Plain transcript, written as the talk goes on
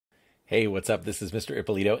Hey, what's up? This is Mr.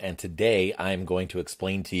 Ippolito, and today I'm going to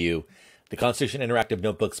explain to you the Constitution Interactive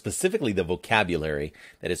Notebook, specifically the vocabulary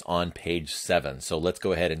that is on page 7. So let's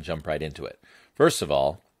go ahead and jump right into it. First of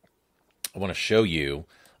all, I want to show you,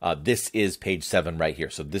 this is page 7 right here.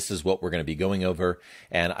 So this is what we're going to be going over,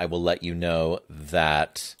 and I will let you know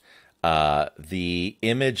that the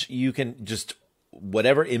image, you can just,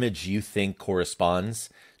 whatever image you think corresponds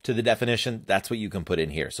to the definition, that's what you can put in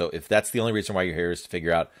here. So if that's the only reason why you're here is to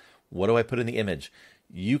figure out, what do I put in the image?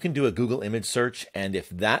 You can do a Google image search, and if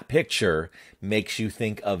that picture makes you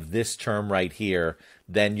think of this term right here,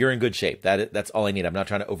 then you're in good shape. That's all I need. I'm not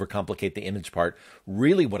trying to overcomplicate the image part.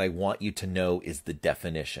 Really, what I want you to know is the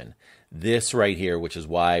definition. This right here, which is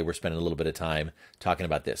why we're spending a little bit of time talking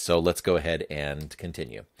about this. So let's go ahead and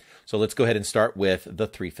continue. So let's go ahead and start with the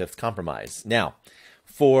 3/5 compromise. Now,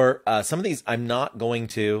 for some of these, I'm not going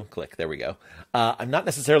to there we go. I'm not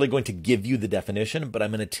necessarily going to give you the definition, but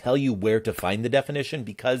I'm going to tell you where to find the definition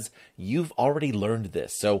because you've already learned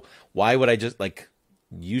this. So why would I just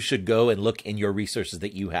you should go and look in your resources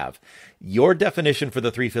that you have. Your definition for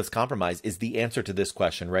the 3/5 compromise is the answer to this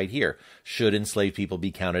question right here. Should enslaved people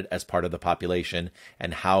be counted as part of the population?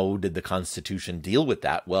 And how did the Constitution deal with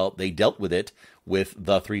that? Well, they dealt with it with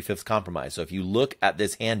the 3/5 compromise. So if you look at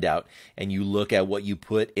this handout and you look at what you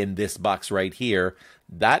put in this box right here,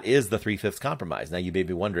 that is the 3/5 compromise. Now you may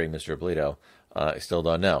be wondering, Mr. Ippolito, I still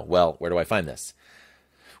don't know. Well, where do I find this?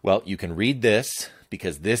 Well, you can read this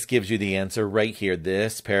because this gives you the answer right here.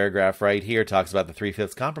 This paragraph right here talks about the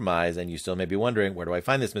 3/5 compromise, and you still may be wondering, where do I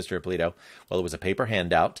find this, Mr. Ippolito? Well, it was a paper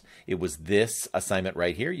handout. It was this assignment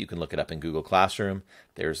right here. You can look it up in Google Classroom.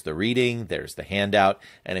 There's the reading, there's the handout,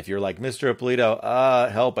 and if you're like, Mr. Ippolito,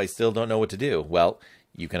 help, I still don't know what to do. Well,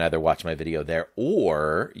 you can either watch my video there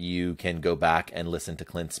or you can go back and listen to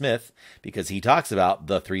Clint Smith because he talks about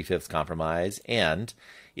the 3/5 compromise. And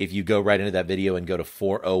if you go right into that video and go to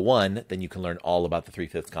 401, then you can learn all about the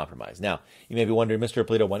 3/5 compromise. Now, you may be wondering, Mr.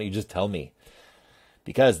 Ippolito, why don't you just tell me?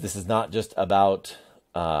 Because this is not just about,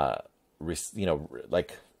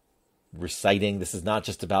 reciting. This is not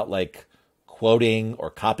just about quoting or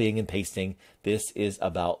copying and pasting. This is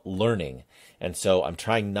about learning. And so I'm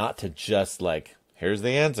trying not to just here's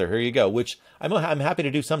the answer, here you go, which I'm happy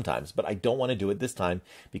to do sometimes, but I don't want to do it this time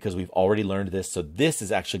because we've already learned this. So this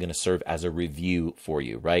is actually going to serve as a review for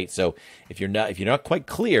you, right? So if you're not quite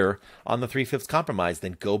clear on the 3/5 compromise,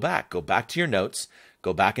 then go back to your notes,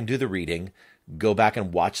 go back and do the reading, go back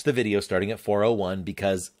and watch the video starting at 401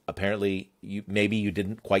 because apparently maybe you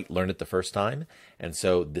didn't quite learn it the first time. And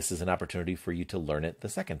so this is an opportunity for you to learn it the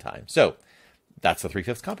second time. So that's the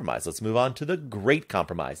 3/5 compromise. Let's move on to the Great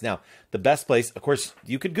Compromise. Now, the best place, of course,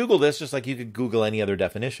 you could Google this just like you could Google any other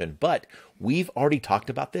definition, but we've already talked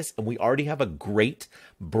about this and we already have a great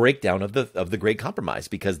breakdown of the Great Compromise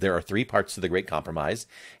because there are 3 parts to the Great Compromise.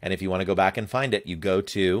 And if you want to go back and find it, you go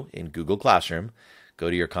to, in Google Classroom, go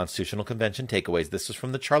to your Constitutional Convention takeaways. This is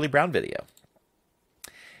from the Charlie Brown video.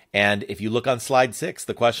 And if you look on slide 6,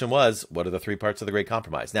 the question was, what are the 3 parts of the Great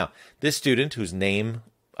Compromise? Now, this student whose name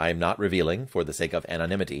I am not revealing for the sake of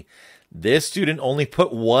anonymity, this student only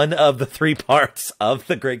put one of the 3 parts of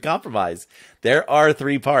the Great Compromise. There are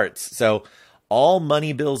 3 parts. So all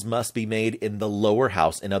money bills must be made in the lower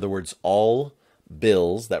house. In other words, all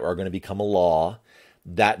bills that are going to become a law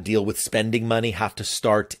that deal with spending money have to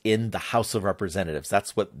start in the House of Representatives.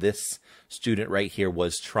 That's what this student right here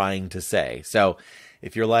was trying to say. So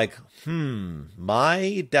if you're like,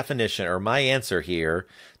 my definition or my answer here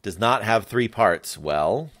does not have 3 parts,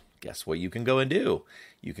 well, guess what you can go and do?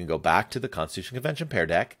 You can go back to the Constitution Convention Pear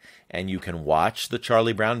Deck and you can watch the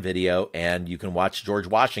Charlie Brown video and you can watch George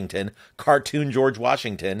Washington, cartoon George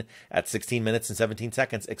Washington, at 16 minutes and 17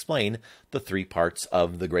 seconds explain the 3 parts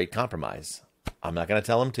of the Great Compromise. I'm not going to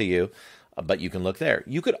tell them to you, but you can look there.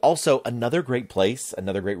 You could also, another great place,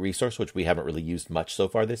 another great resource, which we haven't really used much so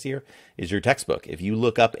far this year, is your textbook. If you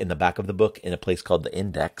look up in the back of the book in a place called the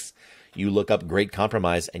index, you look up Great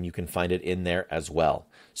Compromise and you can find it in there as well.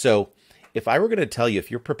 So if I were going to tell you, if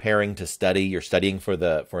you're preparing to study, you're studying for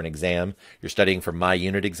an exam, you're studying for my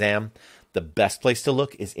unit exam, the best place to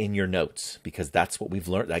look is in your notes because that's what we've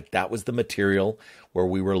learned. That was the material where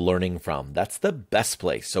we were learning from. That's the best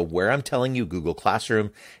place. So where I'm telling you, Google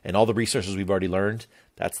Classroom and all the resources we've already learned,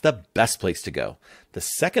 that's the best place to go. The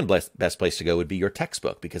second best place to go would be your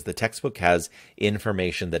textbook because the textbook has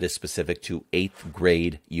information that is specific to 8th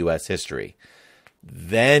grade U.S. history.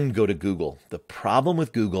 Then go to Google. The problem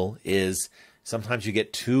with Google is sometimes you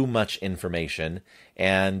get too much information,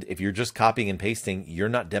 and if you're just copying and pasting, you're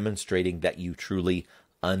not demonstrating that you truly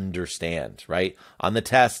understand, right? On the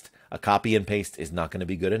test, A copy and paste is not going to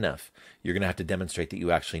be good enough. You're going to have to demonstrate that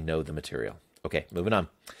you actually know the material. Okay, moving on.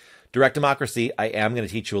 Direct democracy, I am going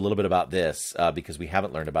to teach you a little bit about this because we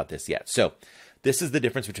haven't learned about this yet. So this is the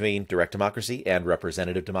difference between direct democracy and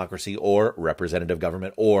representative democracy, or representative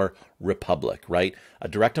government, or republic, right? A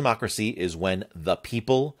direct democracy is when the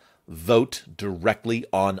people vote directly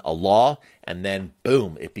on a law, and then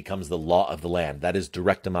boom, it becomes the law of the land. That is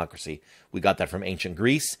direct democracy. We got that from ancient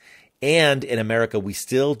Greece, and in America, we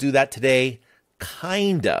still do that today,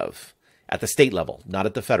 kind of, at the state level, not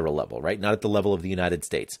at the federal level, right? Not at the level of the United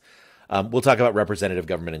States. We'll talk about representative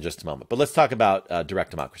government in just a moment, but let's talk about direct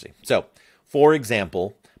democracy. So, for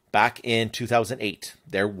example, back in 2008,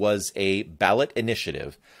 there was a ballot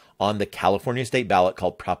initiative on the California state ballot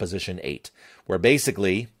called Proposition 8, where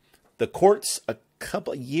basically the courts, a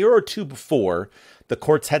year or two before, the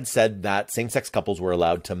courts had said that same-sex couples were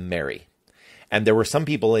allowed to marry. And there were some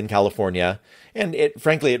people in California, and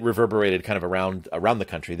frankly, it reverberated kind of around the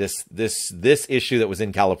country. This issue that was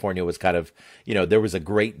in California was kind of, there was a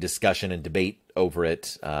great discussion and debate over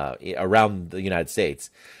it around the United States.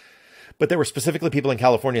 But there were specifically people in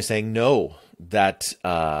California saying, no, that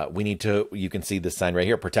we need to, you can see this sign right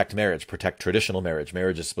here, protect marriage, protect traditional marriage.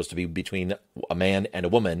 Marriage is supposed to be between a man and a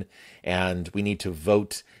woman, and we need to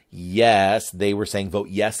vote yes. They were saying vote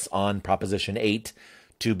yes on Proposition 8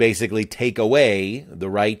 to basically take away the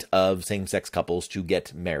right of same-sex couples to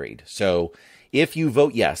get married. So if you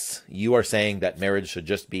vote yes, you are saying that marriage should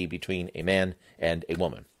just be between a man and a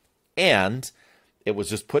woman. And it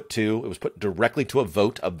was put directly to a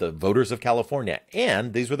vote of the voters of California.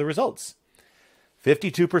 And these were the results.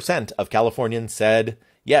 52% of Californians said,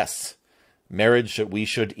 yes, we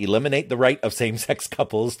should eliminate the right of same-sex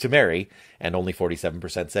couples to marry. And only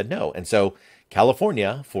 47% said no. And so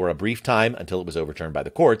California, for a brief time until it was overturned by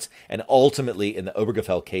the courts, and ultimately in the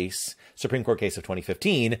Obergefell case, Supreme Court case of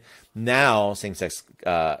 2015, now same-sex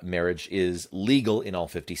marriage is legal in all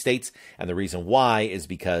 50 states. And the reason why is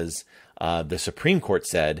because the Supreme Court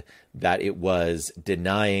said that it was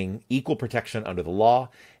denying equal protection under the law,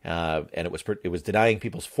 and it was denying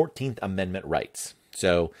people's 14th Amendment rights.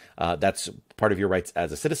 So that's part of your rights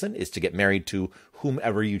as a citizen, is to get married to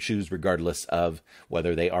whomever you choose, regardless of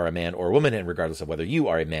whether they are a man or a woman, and regardless of whether you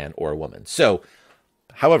are a man or a woman. So,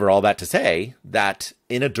 however, all that to say that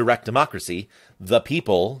in a direct democracy, the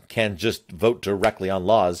people can just vote directly on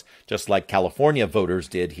laws, just like California voters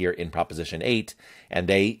did here in Proposition 8, and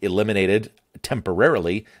they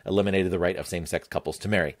temporarily eliminated the right of same-sex couples to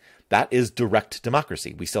marry. That is direct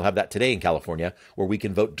democracy. We still have that today in California, where we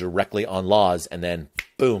can vote directly on laws, and then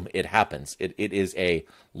boom, it happens. It is a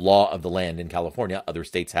law of the land in California. Other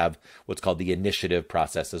states have what's called the initiative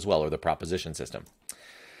process as well, or the proposition system.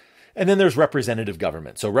 And then there's representative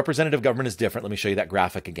government. So representative government is different. Let me show you that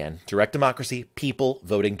graphic again. Direct democracy, people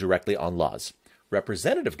voting directly on laws.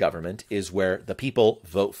 Representative government is where the people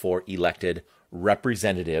vote for elected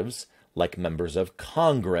representatives, like members of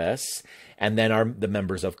Congress, and then the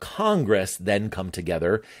members of Congress then come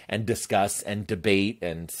together and discuss and debate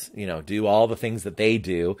and, do all the things that they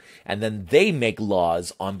do, and then they make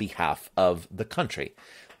laws on behalf of the country.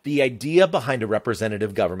 The idea behind a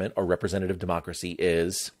representative government or representative democracy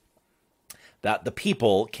is that the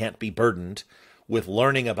people can't be burdened with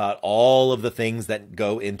learning about all of the things that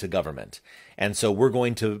go into government. And so we're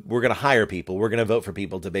going to hire people, we're going to vote for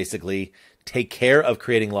people to basically take care of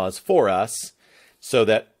creating laws for us so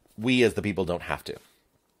that we as the people don't have to.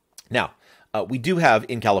 Now, we do have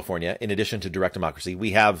in California, in addition to direct democracy,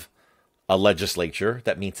 we have a legislature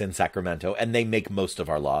that meets in Sacramento, and they make most of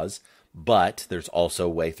our laws. But there's also a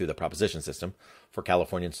way through the proposition system for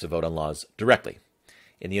Californians to vote on laws directly.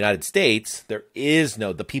 In the United States,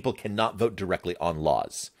 the people cannot vote directly on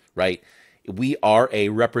laws, right? We are a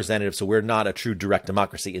representative, so we're not a true direct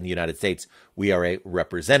democracy in the United States. We are a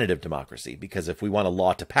representative democracy, because if we want a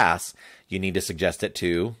law to pass, you need to suggest it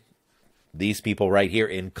to these people right here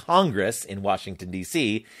in Congress in Washington,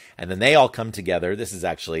 D.C., and then they all come together. This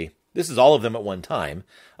is all of them at one time,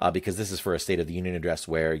 because this is for a State of the Union address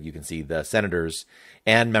where you can see the senators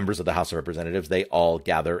and members of the House of Representatives. They all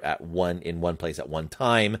gather in one place at one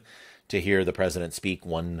time to hear the president speak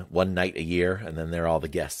one night a year, and then there are all the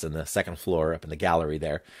guests in the second floor up in the gallery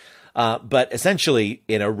there. But essentially,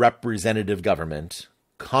 in a representative government,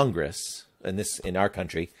 Congress, and in our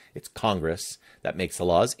country, it's Congress that makes the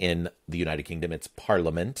laws. In the United Kingdom, it's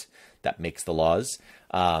Parliament that makes the laws.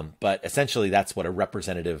 But essentially, that's what a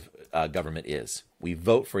representative government is. We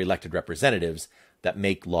vote for elected representatives that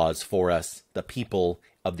make laws for us. The people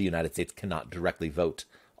of the United States cannot directly vote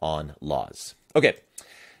on laws. Okay,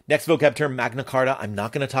 next vocab term, Magna Carta. I'm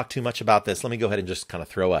not going to talk too much about this. Let me go ahead and just kind of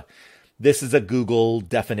throw a This is a Google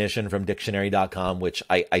definition from dictionary.com, which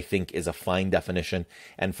I think is a fine definition.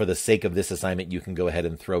 And for the sake of this assignment, you can go ahead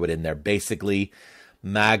and throw it in there. Basically,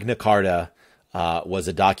 Magna Carta was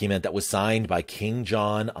a document that was signed by King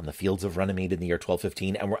John on the fields of Runnymede in the year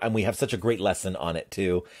 1215. And we have such a great lesson on it,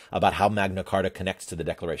 too, about how Magna Carta connects to the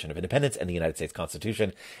Declaration of Independence and the United States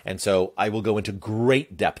Constitution. And so I will go into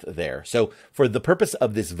great depth there. So for the purpose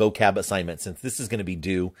of this vocab assignment, since this is going to be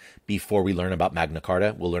due before we learn about Magna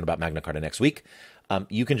Carta, we'll learn about Magna Carta next week.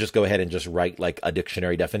 You can just go ahead and just write like a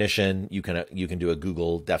dictionary definition. You can do a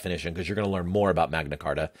Google definition because you're going to learn more about Magna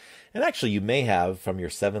Carta. And actually, you may have, from your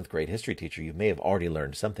 7th grade history teacher, you may have already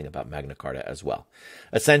learned something about Magna Carta as well.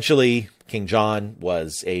 Essentially, King John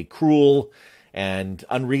was a cruel and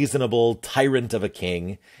unreasonable tyrant of a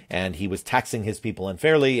king, and he was taxing his people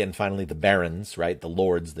unfairly. And finally, the barons, right, the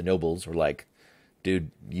lords, the nobles were like, dude,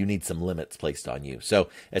 you need some limits placed on you. So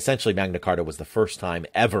essentially, Magna Carta was the first time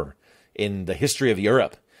ever in the history of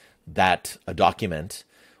Europe that a document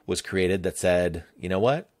was created that said, you know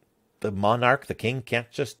what? The monarch, the king,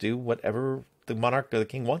 can't just do whatever the monarch or the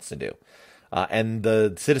king wants to do. And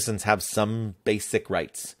the citizens have some basic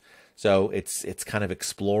rights. So it's kind of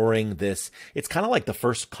exploring this. It's kind of like the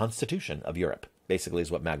first constitution of Europe, basically,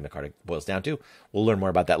 is what Magna Carta boils down to. We'll learn more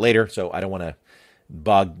about that later, so I don't want to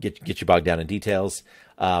get you bogged down in details.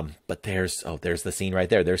 But there's the scene right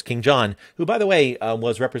there. There's King John, who, by the way,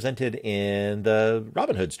 was represented in the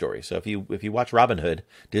Robin Hood story. So if you watch Robin Hood,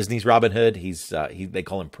 Disney's Robin Hood, they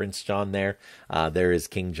call him Prince John there. There is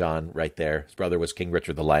King John right there. His brother was King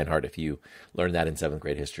Richard the Lionheart, if you learned that in 7th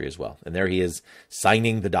grade history as well. And there he is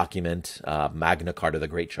signing the document, Magna Carta, the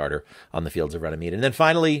Great Charter, on the fields of Runnymede. And then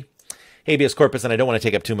finally, habeas corpus, and I don't want to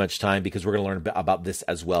take up too much time because we're going to learn about this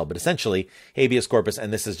as well. But essentially, habeas corpus,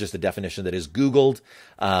 and this is just a definition that is Googled.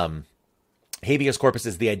 Habeas corpus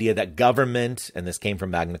is the idea that government, and this came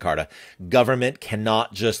from Magna Carta, government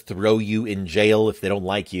cannot just throw you in jail if they don't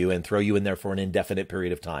like you and throw you in there for an indefinite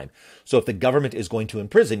period of time. So if the government is going to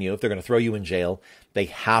imprison you, if they're going to throw you in jail, there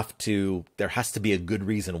has to be a good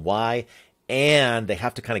reason why, and they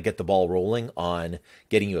have to kind of get the ball rolling on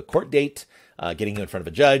getting you a court date, getting you in front of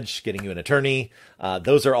a judge, getting you an attorney.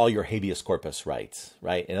 Those are all your habeas corpus rights,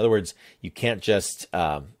 right? In other words, you can't just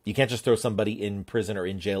throw somebody in prison or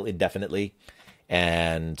in jail indefinitely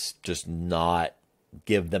and just not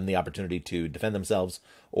give them the opportunity to defend themselves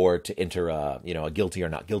or to enter a guilty or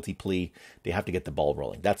not guilty plea. They have to get the ball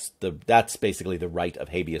rolling. That's basically the right of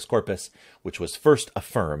habeas corpus, which was first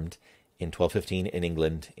affirmed in 1215 in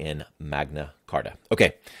England in Magna Carta.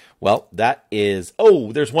 Okay, well, that is...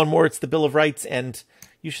 Oh, there's one more. It's the Bill of Rights, and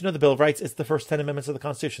you should know the Bill of Rights is the first 10 amendments of the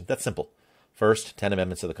Constitution. That's simple. First 10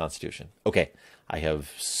 amendments of the Constitution. Okay, I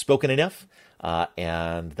have spoken enough,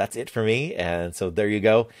 and that's it for me. And so there you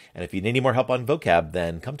go. And if you need any more help on vocab,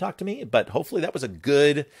 then come talk to me. But hopefully that was a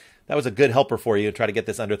good helper for you. Try to get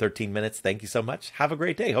this under 13 minutes. Thank you so much. Have a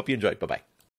great day. Hope you enjoyed. Bye-bye.